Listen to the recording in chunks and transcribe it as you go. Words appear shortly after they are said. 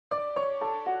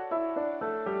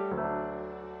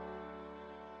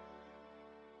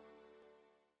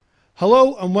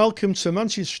Hello and welcome to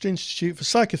Manchester Institute for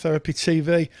Psychotherapy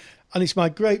TV, and it's my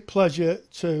great pleasure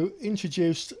to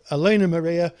introduce Elena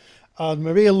Maria and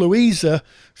Maria Luisa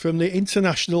from the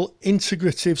International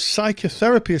Integrative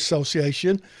Psychotherapy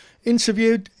Association,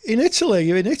 interviewed in Italy.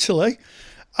 You're in Italy,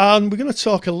 and we're going to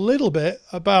talk a little bit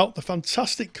about the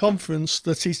fantastic conference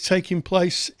that is taking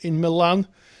place in Milan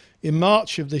in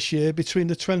March of this year between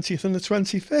the 20th and the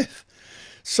 25th.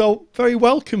 So very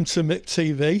welcome to MIP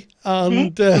TV,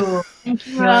 and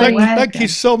thank you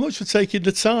so much for taking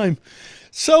the time.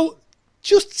 So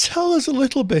just tell us a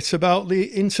little bit about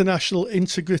the International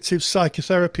Integrative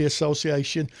Psychotherapy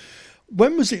Association.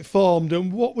 When was it formed,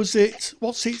 and what's its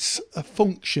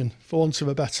function, for want of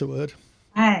a better word?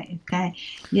 Okay.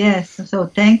 Yes. So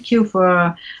thank you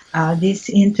for this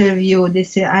interview.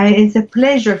 It's a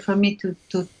pleasure for me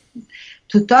to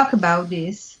talk about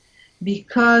this,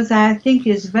 because I think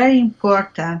it's very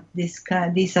important.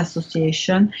 This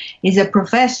association is a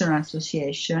professional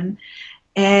association,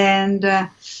 and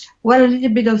well, a little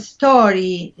bit of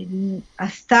story.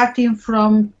 Starting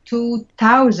from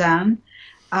 2000,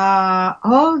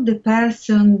 all the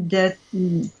persons that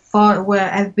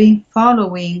have been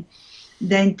following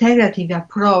the integrative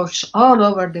approach all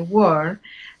over the world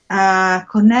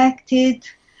connected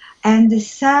and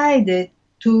decided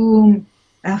to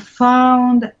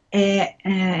found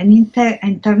an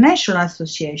international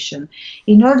association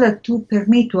in order to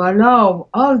allow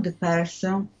all the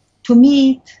persons to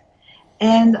meet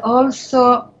and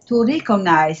also to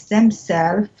recognize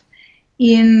themselves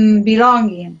in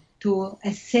belonging to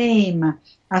a same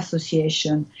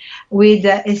association with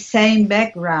a same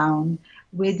background,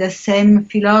 with the same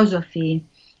philosophy,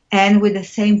 and with the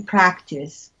same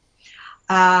practice.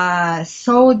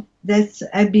 So that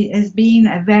has been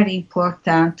a very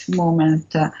important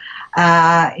moment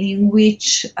in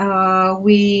which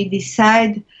we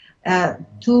decide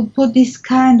to put this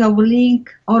kind of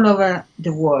link all over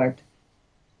the world.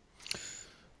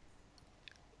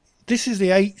 This is the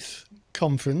 8th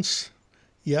conference,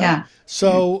 yeah.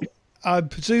 So I'm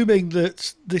presuming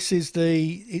that this is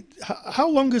how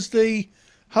long has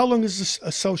this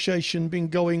association been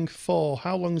going for?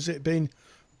 How long has it been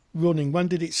running? When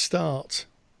did it start?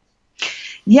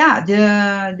 Yeah,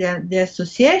 the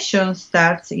association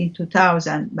starts in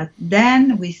 2000, but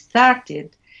then we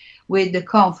started with the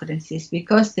conferences,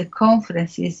 because the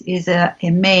conferences is a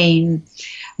main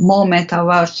moment of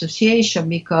our association,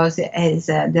 because it is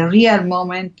the real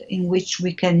moment in which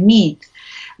we can meet,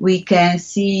 we can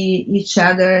see each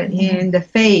other in the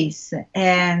face,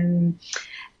 and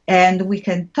we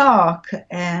can talk,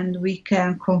 and we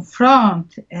can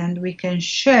confront, and we can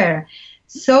share.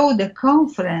 So the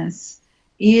conference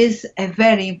is a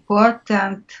very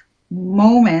important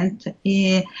moment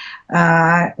in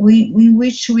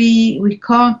which we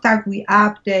contact, we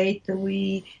update,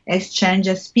 we exchange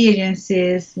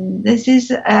experiences. This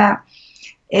is a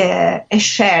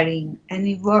sharing, an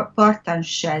important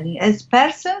sharing as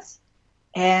persons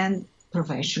and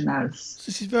professionals.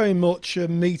 This is very much a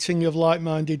meeting of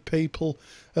like-minded people,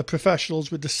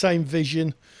 professionals with the same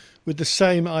vision, with the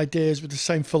same ideas, with the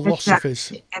same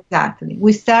philosophies. Exactly.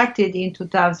 We started in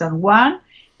 2001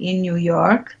 in New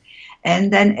York,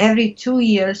 and then every 2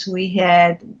 years we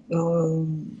had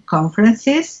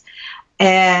conferences,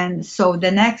 and so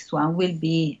the next one will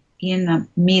be in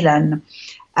Milan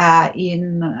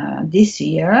in this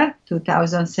year,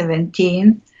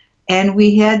 2017. And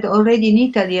we had already in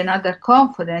Italy another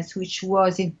conference, which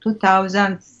was in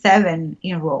 2007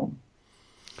 in Rome.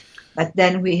 But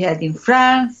then we had in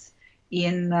France,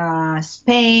 in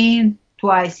Spain,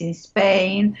 twice in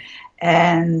Spain,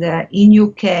 and in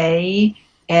UK,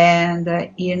 and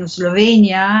in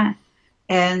Slovenia.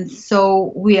 And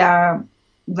so we are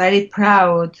very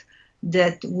proud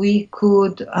that we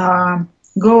could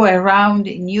go around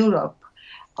in Europe,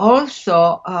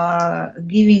 also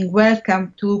giving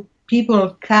welcome to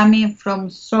people coming from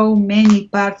so many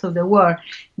parts of the world.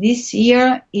 This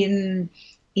year in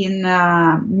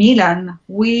Milan,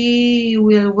 we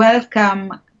will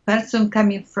welcome persons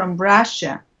coming from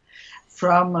Russia,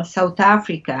 from South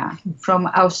Africa, from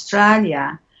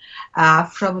Australia,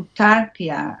 from Turkey,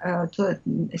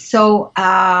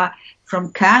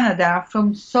 from Canada,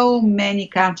 from so many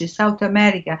countries, South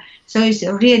America. So it's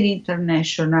a really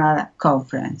international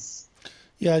conference.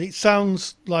 Yeah, it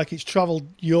sounds like it's travelled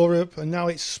Europe, and now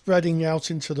it's spreading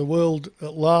out into the world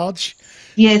at large.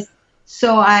 Yes.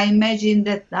 So I imagine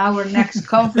that our next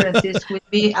conferences will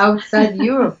be outside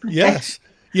Europe. Yes.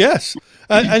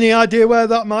 Any idea where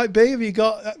that might be? Have you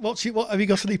got have you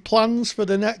got any plans for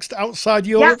the next outside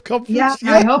Europe conference?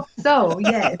 Yeah, I hope so.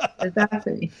 Yes,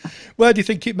 exactly. Where do you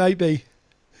think it may be?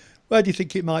 Where do you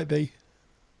think it might be?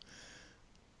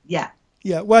 Yeah.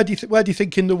 Yeah, where do you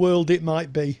think in the world it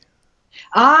might be?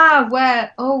 Well,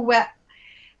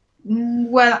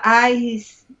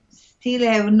 still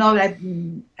have not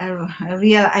a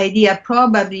real idea.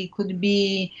 Probably could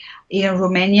be in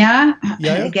Romania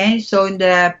Yeah. again, so in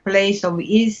the place of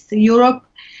East Europe.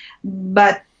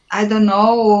 But I don't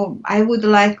know. I would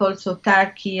like also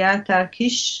Turkey,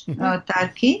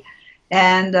 Turkey,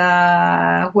 and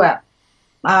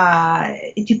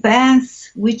it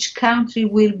depends which country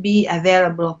will be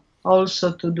available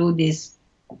also to do this.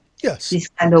 Yes. This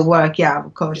kind of work, yeah,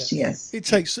 of course, yes. It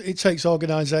takes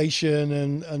organisation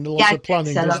and lots of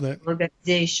planning, doesn't it?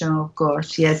 Organization, of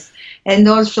course, yes. And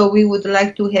also we would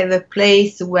like to have a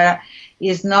place where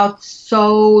it's not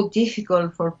so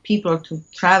difficult for people to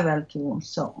travel to.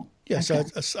 So yes, okay.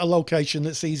 a location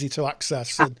that's easy to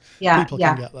access and people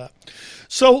can get that.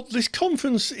 So this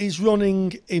conference is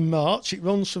running in March. It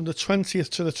runs from the 20th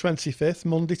to the 25th,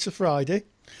 Monday to Friday.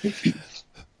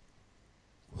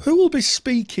 Who will be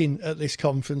speaking at this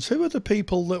conference? Who are the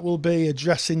people that will be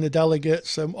addressing the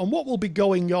delegates, and what will be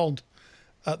going on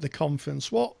at the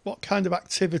conference? What kind of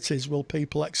activities will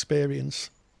people experience?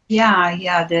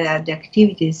 Yeah, the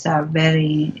activities are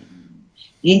very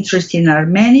interesting, are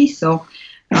many. So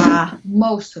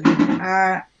mostly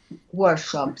are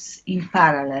workshops in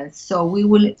parallel. So we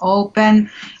will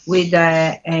open with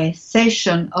a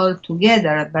session all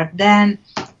together, but then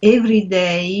every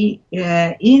day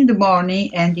in the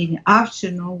morning and in the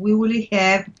afternoon we will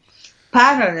have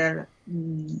parallel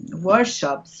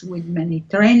workshops with many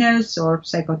trainers or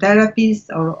psychotherapists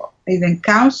or even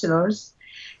counselors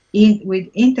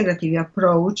with integrative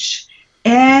approach.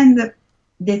 And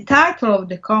the title of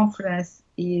the conference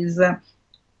is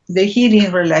The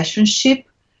Healing Relationship,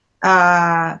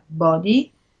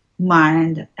 Body,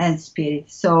 Mind and Spirit.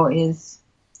 So it's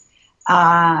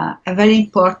a very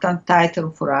important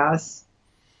title for us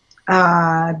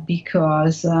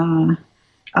because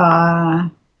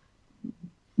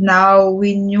now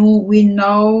we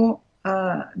know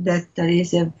that there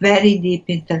is a very deep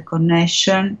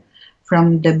interconnection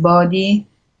from the body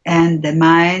and the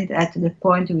mind at the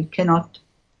point we cannot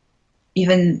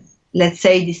even, let's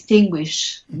say,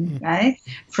 distinguish, right,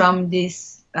 from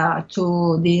these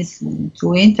two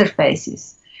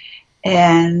interfaces.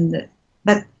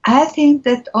 But I think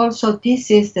that also this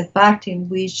is the part in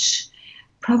which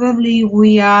probably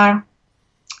we are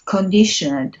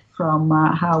conditioned from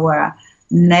our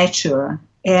nature.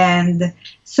 And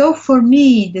so for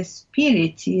me, the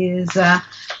spirit is the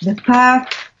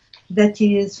part that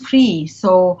is free.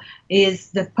 So is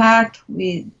the part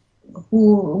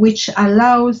which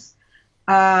allows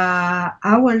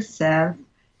ourselves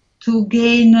to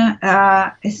gain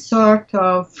a sort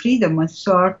of freedom, a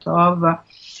sort of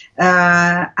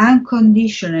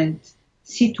unconditioned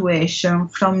situation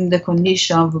from the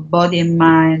condition of body and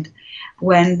mind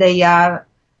when they are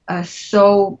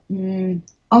so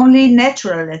only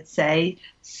natural, let's say,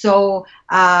 so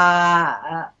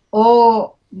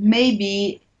or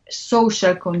maybe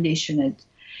social conditioned.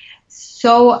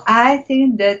 So I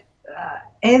think that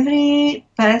every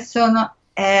person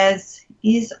has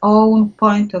his own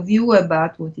point of view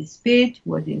about what is spirit,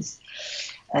 what is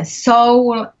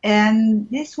soul, and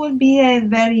this will be a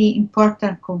very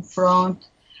important confront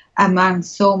among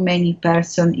so many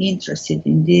persons interested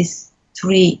in this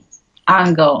three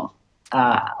angle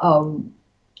of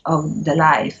the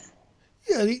life.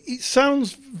 Yeah, it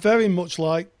sounds very much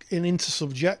like an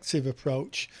intersubjective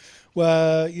approach,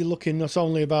 where you're looking not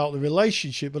only about the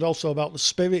relationship but also about the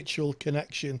spiritual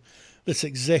connection that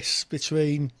exists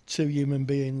between two human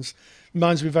beings.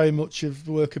 Reminds me very much of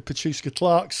the work of Patricia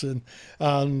Clarkson,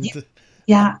 and the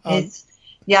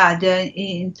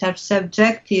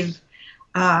intersubjective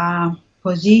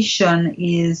position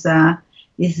is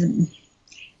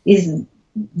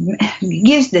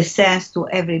gives the sense to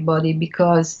everybody,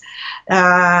 because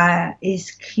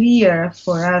it's clear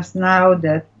for us now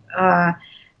that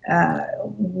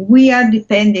we are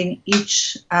depending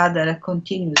each other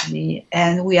continuously,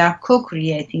 and we are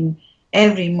co-creating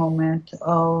every moment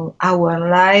of our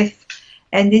life.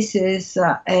 And this is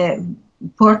an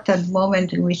important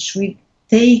moment in which we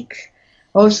take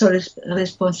also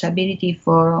responsibility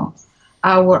for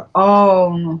our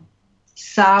own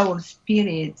soul,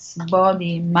 spirits,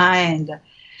 body, mind,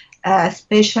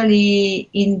 especially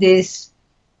in this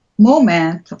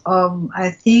moment of,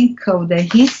 I think, of the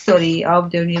history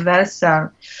of the universal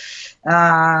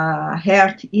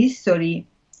heart history,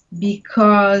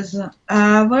 because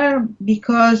I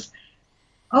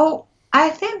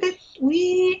think that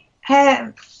we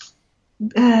have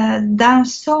done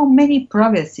so many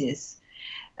progresses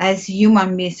as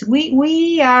human beings.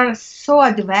 We are so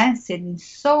advanced in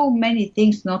so many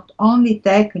things, not only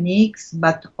techniques,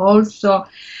 but also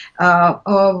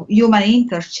of human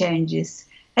interchanges.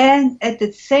 And at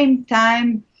the same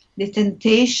time, the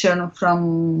temptation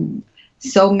from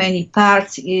so many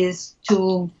parts is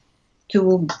to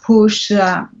push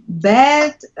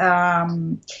bad, I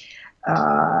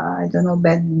don't know,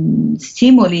 bad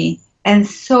stimuli. And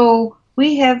so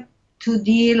we have to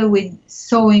deal with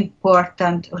so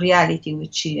important reality,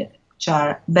 which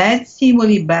are bad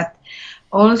stimuli, but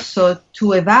also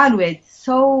to evaluate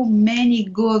so many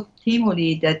good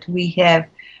stimuli that we have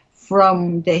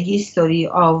from the history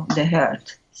of the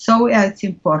earth. So it's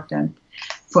important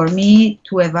for me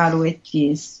to evaluate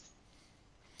this.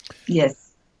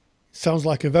 Yes. Sounds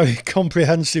like a very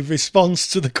comprehensive response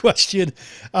to the question.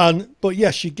 But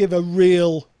yes, you give a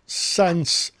real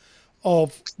sense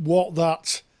of what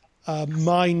that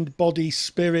mind, body,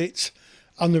 spirit,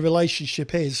 and the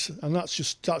relationship is, and that's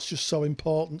just so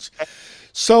important.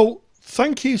 So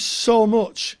thank you so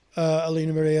much,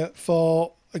 Elena Maria,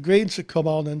 for agreeing to come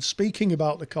on and speaking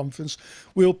about the conference.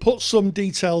 We'll put some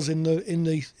details in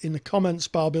the comments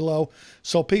bar below,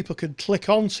 so people can click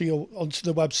onto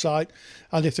the website,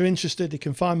 and if they're interested, they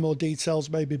can find more details,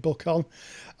 maybe book on.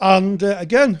 And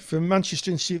again, from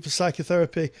Manchester Institute for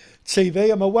Psychotherapy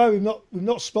TV, I'm aware we've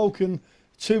not spoken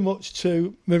too much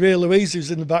to Maria Louise,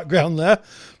 who's in the background there,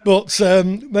 but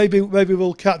maybe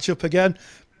we'll catch up again.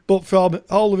 But from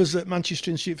all of us at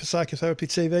Manchester Institute for Psychotherapy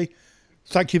TV,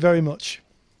 thank you very much.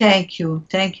 Thank you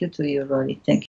to you, Rory. Thank you.